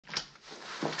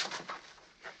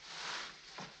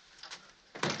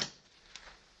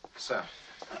Sir,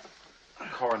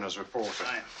 coroner's report.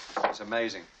 It's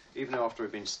amazing. Even after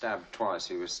he'd been stabbed twice,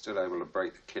 he was still able to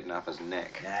break the kidnapper's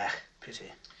neck. Ah,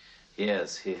 pity.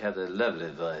 Yes, he had a lovely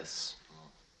voice.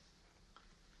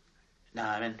 No,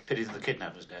 I mean, pity that the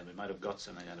kidnapper's dead. We might have got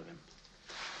something out of him.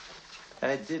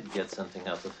 I did get something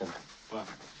out of him. What?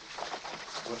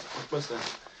 What was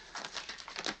that?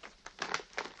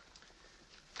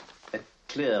 A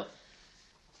clear.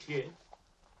 Clear?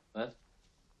 What?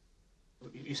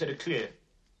 You said a clear?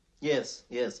 Yes,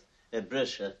 yes. A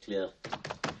brochure clear.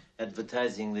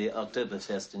 Advertising the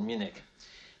Oktoberfest in Munich.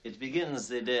 It begins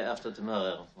the day after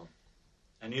tomorrow.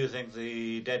 And you think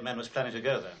the dead man was planning to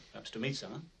go there? Perhaps to meet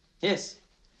someone? Yes.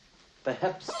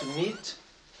 Perhaps to meet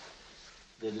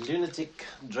the lunatic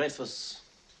Dreyfuss.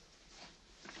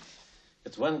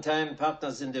 At one time,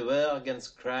 partners in the war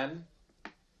against crime.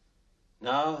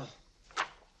 Now,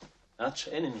 arch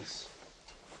enemies.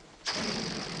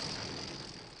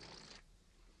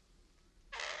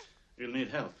 You'll need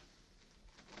help.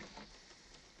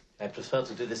 I prefer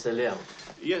to do this alone.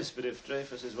 Yes, but if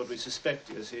Dreyfuss is what we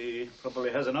suspect, yes, he probably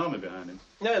has an army behind him.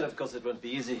 Well, of course it won't be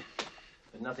easy.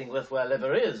 But nothing worthwhile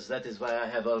ever is. That is why I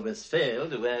have always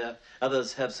failed where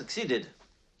others have succeeded.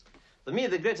 For me,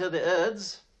 the greater the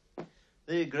odds,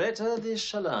 the greater the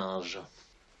challenge.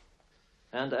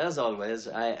 And as always,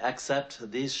 I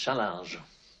accept this challenge.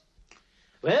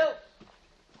 Well,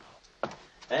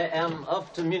 I am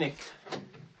off to Munich.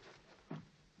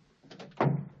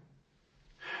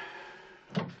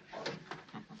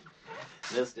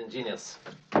 Most ingenious.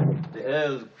 The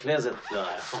old closet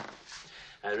plier.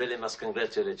 I really must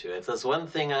congratulate you. If there's one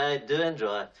thing I do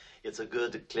enjoy, it's a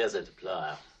good closet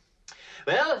plier.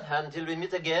 Well, until we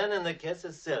meet again, and the case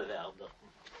is solved.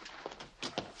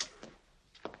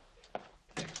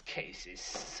 The case is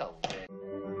solved.